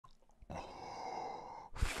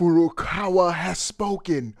Furukawa has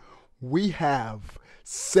spoken. We have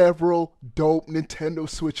several dope Nintendo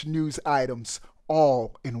Switch news items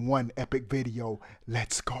all in one epic video.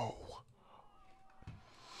 Let's go.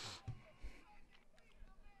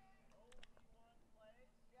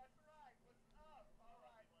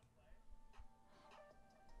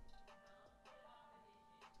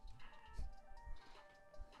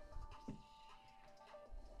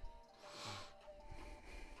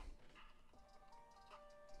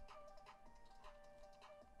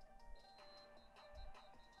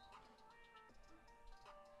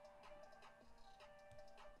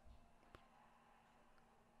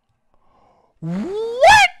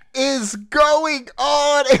 What is going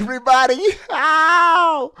on, everybody?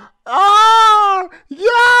 How are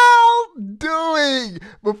y'all doing?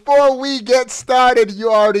 Before we get started,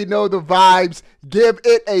 you already know the vibes. Give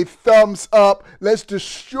it a thumbs up. Let's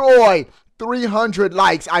destroy 300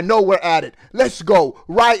 likes. I know we're at it. Let's go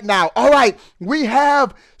right now. All right, we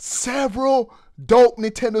have several dope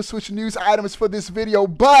Nintendo Switch news items for this video,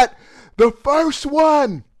 but the first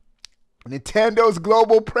one, Nintendo's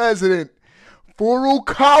global president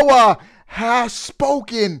Furukawa has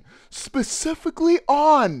spoken specifically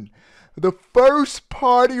on the first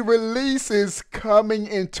party releases coming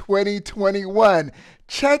in 2021.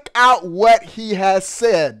 Check out what he has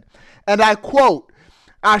said. And I quote,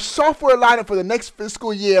 "Our software lineup for the next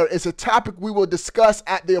fiscal year is a topic we will discuss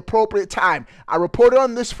at the appropriate time." I reported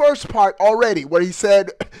on this first part already where he said,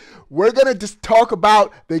 we're going to just talk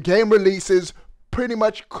about the game releases pretty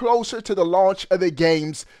much closer to the launch of the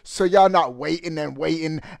games, so y'all not waiting and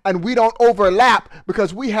we don't overlap,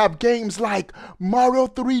 because we have games like Mario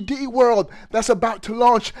 3D World that's about to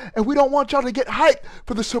launch, and we don't want y'all to get hyped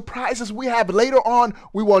for the surprises we have later on.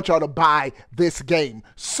 We want y'all to buy this game.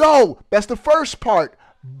 So that's the first part,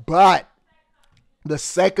 but the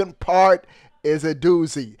second part is a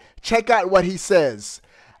doozy. Check out what he says.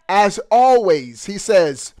 As always, he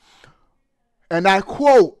says, and I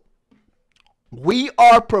quote, "We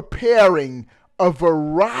are preparing a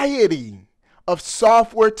variety of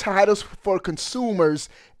software titles for consumers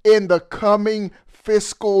in the coming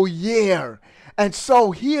fiscal year." And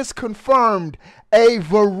so he has confirmed a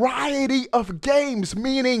variety of games,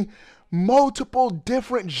 meaning multiple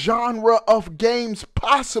different genre of games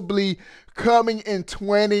possibly coming in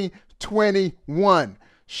 2021.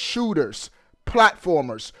 Shooters,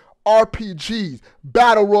 platformers, RPGs,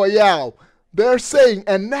 Battle Royale. They're saying,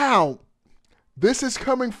 and now, this is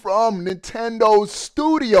coming from Nintendo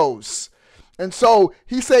Studios. And so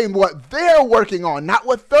he's saying what they're working on, not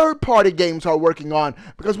what third-party games are working on,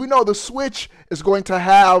 because we know the Switch is going to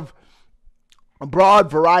have a broad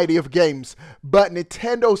variety of games. But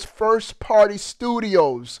Nintendo's first-party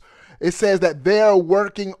studios, it says that they're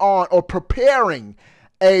working on or preparing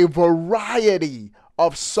a variety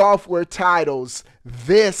of software titles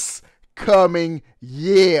this coming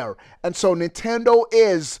year. And so Nintendo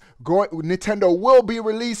will be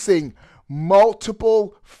releasing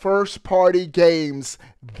multiple first-party games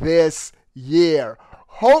this year.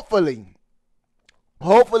 Hopefully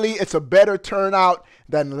it's a better turnout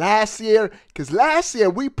than last year, because last year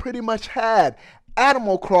we pretty much had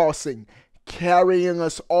Animal Crossing carrying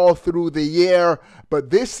us all through the year. But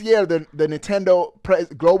this year, the Nintendo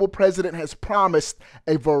global president has promised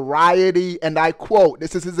a variety, and I quote,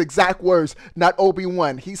 this is his exact words, not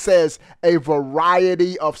Obi-Wan. He says, a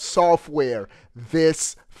variety of software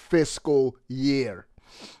this fiscal year.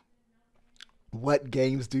 What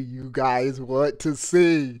games do you guys want to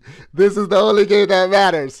see? This is the only game that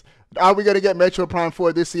matters. Are we going to get Metro Prime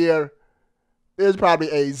 4 this year? There's probably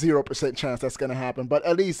a 0% chance that's going to happen, but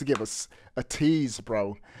at least give us a tease,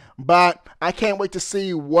 bro. But I can't wait to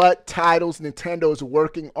see what titles Nintendo is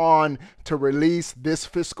working on to release this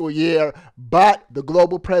fiscal year. But the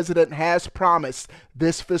global president has promised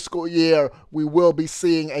this fiscal year we will be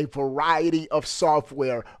seeing a variety of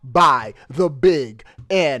software by the big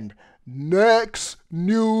end. Next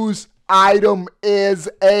news item is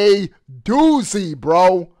a doozy,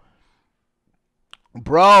 bro.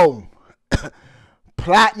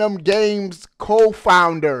 Platinum Games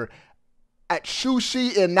co-founder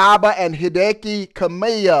Atsushi Inaba and Hideki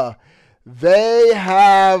Kamiya, they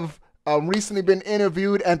have recently been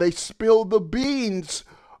interviewed, and they spilled the beans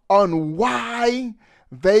on why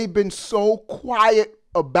they've been so quiet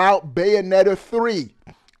about Bayonetta 3.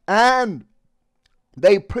 And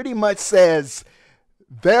they pretty much says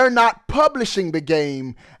they're not publishing the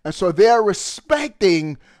game, and so they're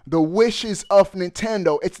respecting the wishes of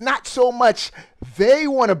Nintendo. It's not so much they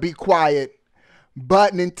want to be quiet,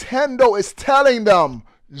 but Nintendo is telling them,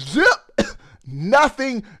 zip,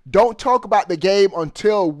 Nothing. Don't talk about the game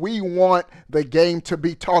until we want the game to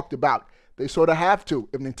be talked about. They sort of have to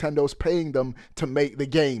if Nintendo's paying them to make the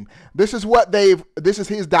game. This is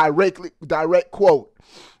his direct quote.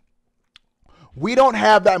 We don't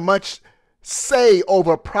have that much say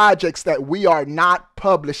over projects that we are not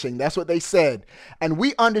publishing. That's what they said. And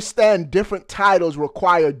we understand different titles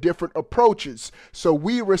require different approaches. So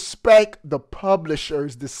we respect the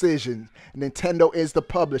publisher's decision. Nintendo is the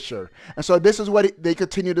publisher. And so this is what they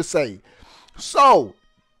continue to say. So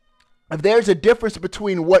if there's a difference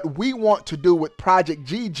between what we want to do with Project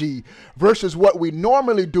GG versus what we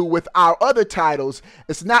normally do with our other titles,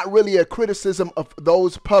 it's not really a criticism of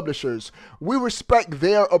those publishers. We respect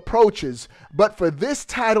their approaches, but for this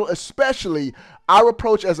title especially, our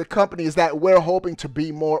approach as a company is that we're hoping to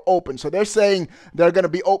be more open. So they're saying they're going to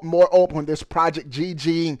be more open with this Project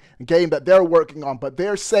GG game that they're working on, but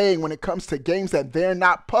they're saying when it comes to games that they're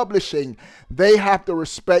not publishing, they have to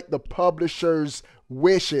respect the publisher's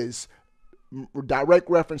wishes. Direct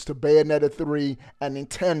reference to Bayonetta 3 and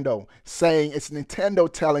Nintendo, saying it's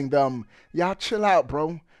Nintendo telling them, y'all chill out,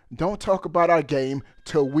 bro. Don't talk about our game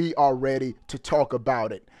till we are ready to talk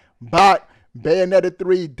about it. But Bayonetta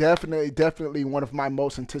 3, definitely one of my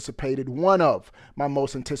most anticipated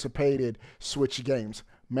Switch games.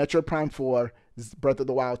 Metroid Prime 4, Breath of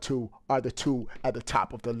the Wild 2 are the two at the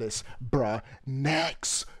top of the list, bruh.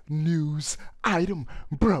 Next news item,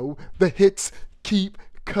 bro. The hits keep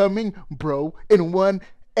coming, bro, in one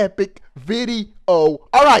epic video. All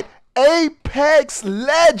right, Apex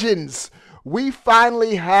Legends. We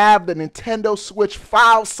finally have the Nintendo Switch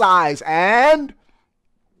file size, and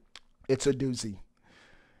it's a doozy.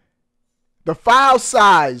 The file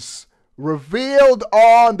size revealed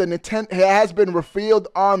on the Nintendo has been revealed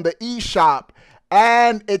on the eShop,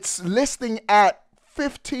 and it's listing at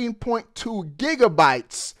 15.2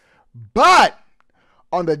 gigabytes, but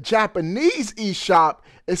on the Japanese eShop,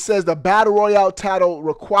 it says the Battle Royale title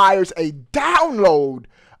requires a download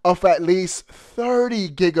of at least 30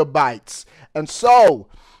 gigabytes. And so,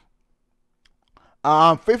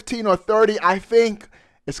 15 or 30, I think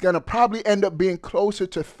it's going to probably end up being closer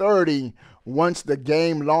to 30 once the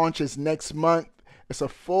game launches next month. It's a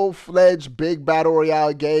full-fledged big Battle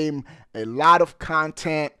Royale game, a lot of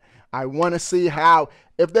content. I want to see how,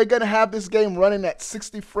 if they're going to have this game running at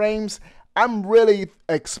 60 frames, I'm really,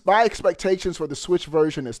 my expectations for the Switch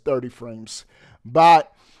version is 30 frames,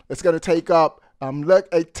 but it's going to take up,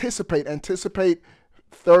 anticipate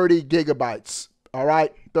 30 gigabytes. All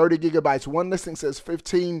right, 30 gigabytes. One listing says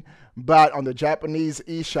 15, but on the Japanese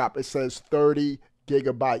eShop, it says 30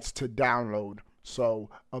 gigabytes to download. So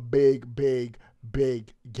a big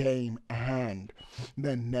game. And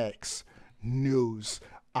the next news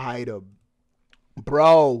item,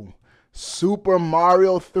 bro. Super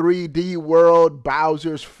Mario 3D World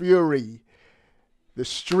Bowser's Fury. The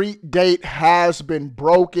street date has been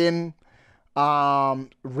broken.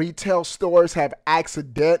 Retail stores have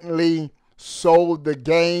accidentally sold the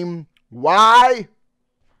game. Why?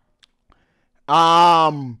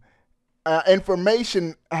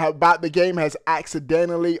 Information about the game has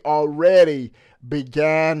accidentally already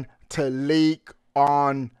began to leak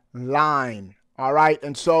online. All right,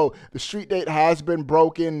 and so the street date has been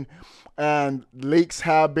broken, and leaks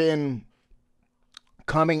have been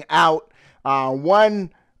coming out.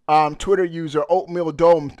 One Twitter user, Oatmeal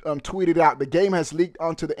Dome, tweeted out, the game has leaked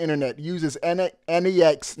onto the internet. Uses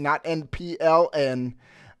NEX, not NPLN.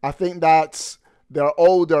 I think that's their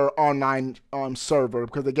older online server,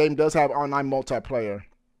 because the game does have online multiplayer.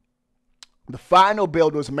 The final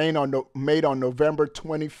build was made on November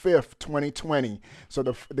 25th, 2020. So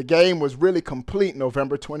the game was really complete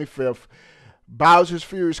November 25th. Bowser's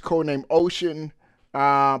Fury is codenamed Ocean.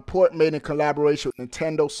 Port made in collaboration with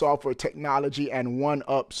Nintendo Software Technology and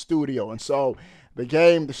 1UP Studio. And so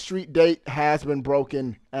the street date has been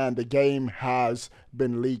broken, and the game has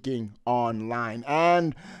been leaking online.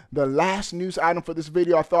 And the last news item for this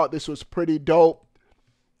video, I thought this was pretty dope.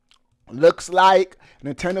 Looks like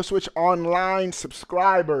Nintendo Switch Online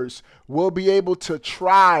subscribers will be able to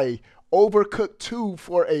try Overcooked 2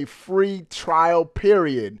 for a free trial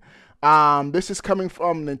period. This is coming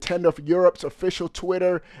from Nintendo of Europe's official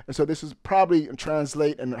Twitter, and so this is probably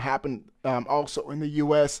translate and happen also in the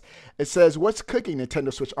US. It says, what's cooking,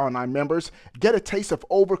 Nintendo Switch Online members? Get a taste of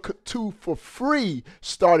Overcooked 2 for free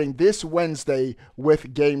starting this Wednesday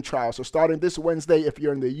with game trial. So starting this Wednesday, if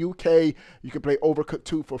you're in the UK, you can play Overcooked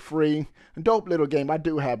 2 for free. A dope little game. I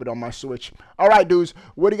do have it on my Switch. All right, dudes,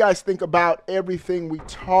 what do you guys think about everything we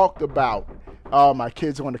talked about? Oh, my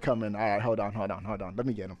kids want to come in. All right, hold on. Let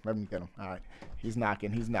me get him. All right, he's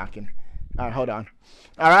knocking. All right, hold on.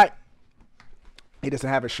 All right. He doesn't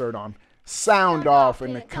have a shirt on. Sound off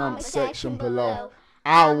in the comment section below.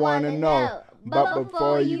 I want to know. But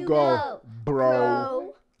before you go,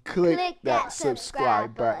 bro, click that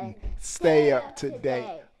subscribe button. Stay up to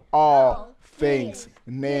date. All things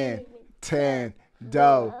Nintendo.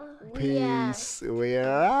 Peace. We're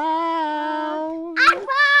out. I'm 5.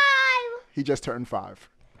 He just turned 5.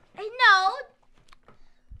 No.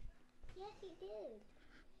 Yes, he did.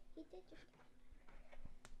 He did just.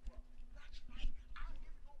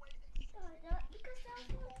 Because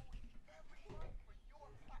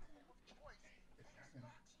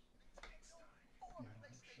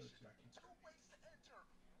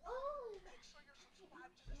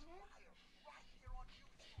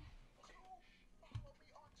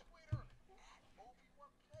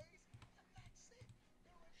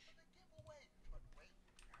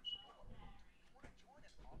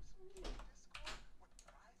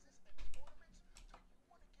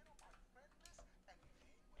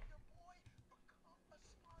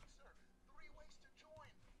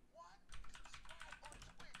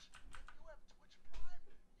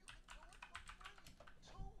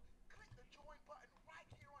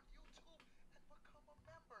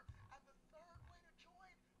that was.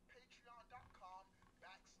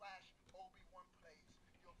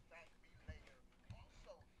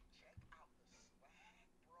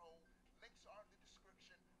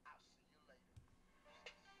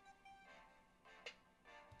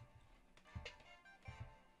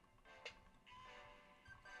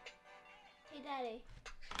 Hey, Daddy.